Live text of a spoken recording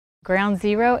Ground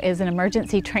Zero is an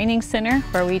emergency training center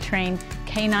where we train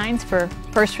canines for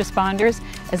first responders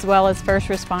as well as first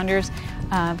responders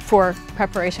for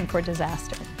preparation for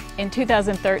disaster. In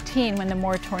 2013, when the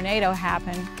Moore tornado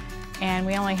happened and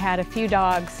we only had a few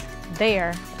dogs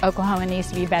there, Oklahoma needs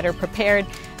to be better prepared,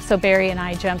 so Barry and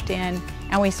I jumped in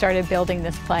and we started building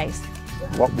this place.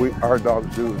 What our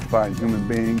dogs do is find human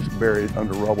beings buried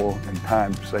under rubble in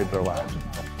time to save their lives.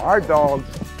 Our dogs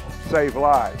save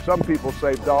lives. Some people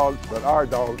save dogs, but our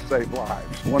dogs save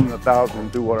lives. 1 in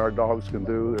 1,000 do what our dogs can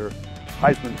do. They're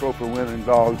Heisman Trophy winning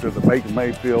dogs. They're the Baker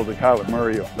Mayfield, the Kyler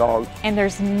Murray of dogs. And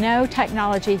there's no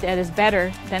technology that is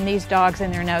better than these dogs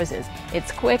and their noses.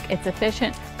 It's quick, it's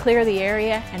efficient, clear the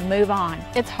area and move on.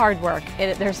 It's hard work.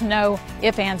 There's no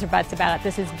ifs, ands, or buts about it.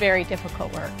 This is very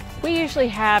difficult work. We usually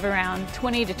have around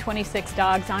 20 to 26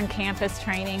 dogs on campus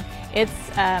training. It's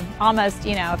almost,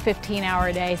 a 15-hour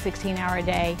a day, 16-hour a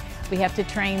day. We have to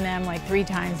train them like 3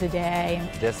 times a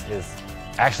day. This is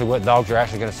actually what dogs are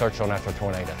actually going to search on after a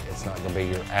tornado. It's not going to be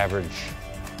your average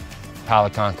pile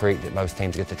of concrete that most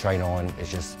teams get to train on.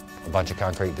 It's just a bunch of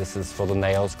concrete. This is full of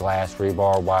nails, glass,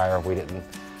 rebar, wire. We didn't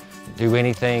do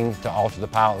anything to alter the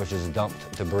pile. It was just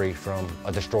dumped debris from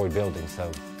a destroyed building. So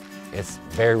it's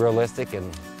very realistic, and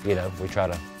we try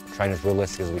to train as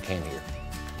realistic as we can here.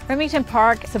 Remington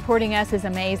Bark supporting us is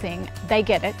amazing. They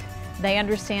get it. They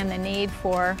understand the need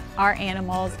for our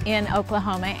animals in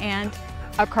Oklahoma and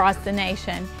across the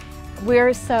nation.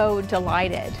 We're so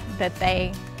delighted that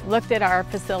they looked at our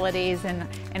facilities and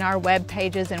our web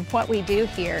pages and what we do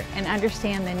here and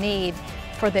understand the need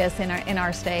for this in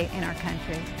our state, in our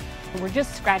country. We're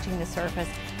just scratching the surface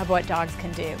of what dogs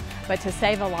can do, but to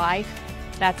save a life,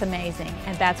 that's amazing,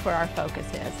 and that's where our focus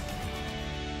is.